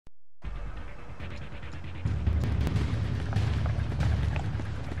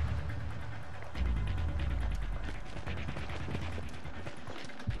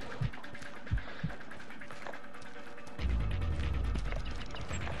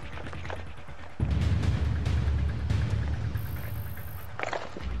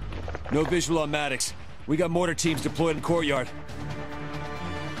No visual on Maddox. We got mortar teams deployed in courtyard.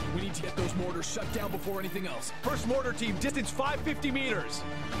 We need to get those mortars shut down before anything else. First mortar team, distance 550 meters.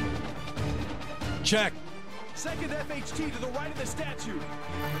 Check. Second FHT to the right of the statue.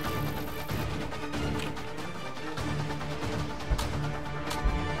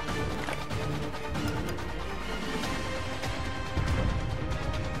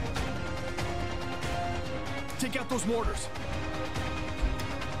 Take out those mortars.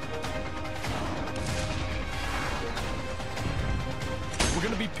 We're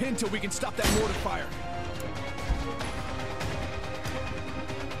gonna be pinned till we can stop that mortar fire.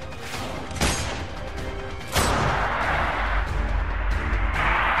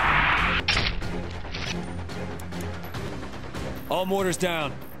 All mortars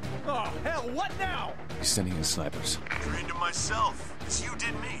down. Oh, hell, what now? He's sending in snipers. Trained him myself, as you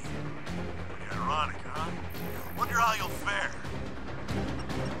did me. Pretty ironic, huh? Wonder how you'll fare.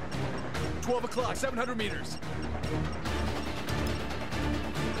 12 o'clock, 700 meters.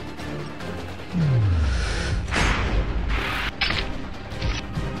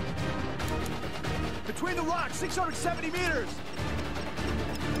 Between the rocks, 670 meters.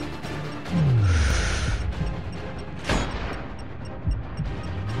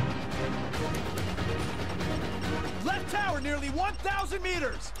 Left tower, nearly 1,000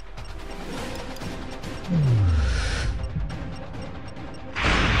 meters.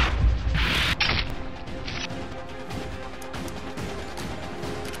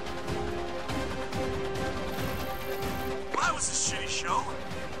 Well, that was a shitty show.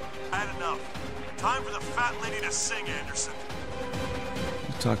 Had enough. Time for the fat lady to sing, Anderson.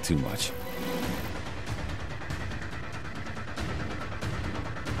 You talk too much.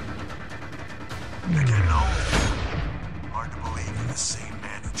 You're getting old. Hard to believe you're the same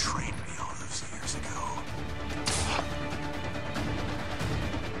man who trained me all those years ago.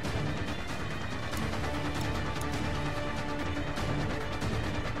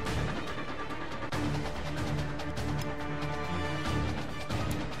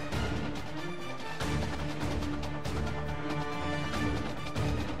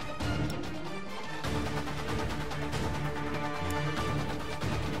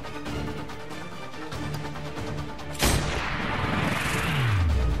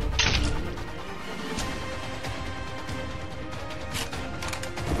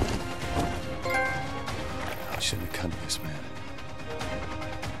 Shouldn't have come to this, man.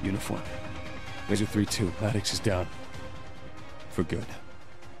 Uniform. Laser 3-2. Maddox is down. For good.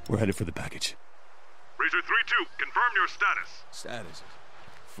 We're headed for the package. Razor 3-2, confirm your status. Status.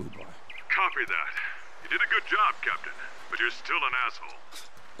 Foobar. Copy that. You did a good job, Captain, but you're still an asshole.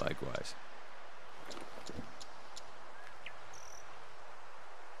 Likewise.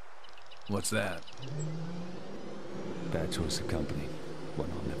 What's that? Bad choice of company.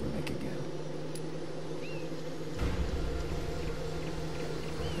 One I'll never make again.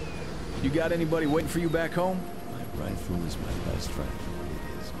 You got anybody waiting for you back home? My rifle is my best friend.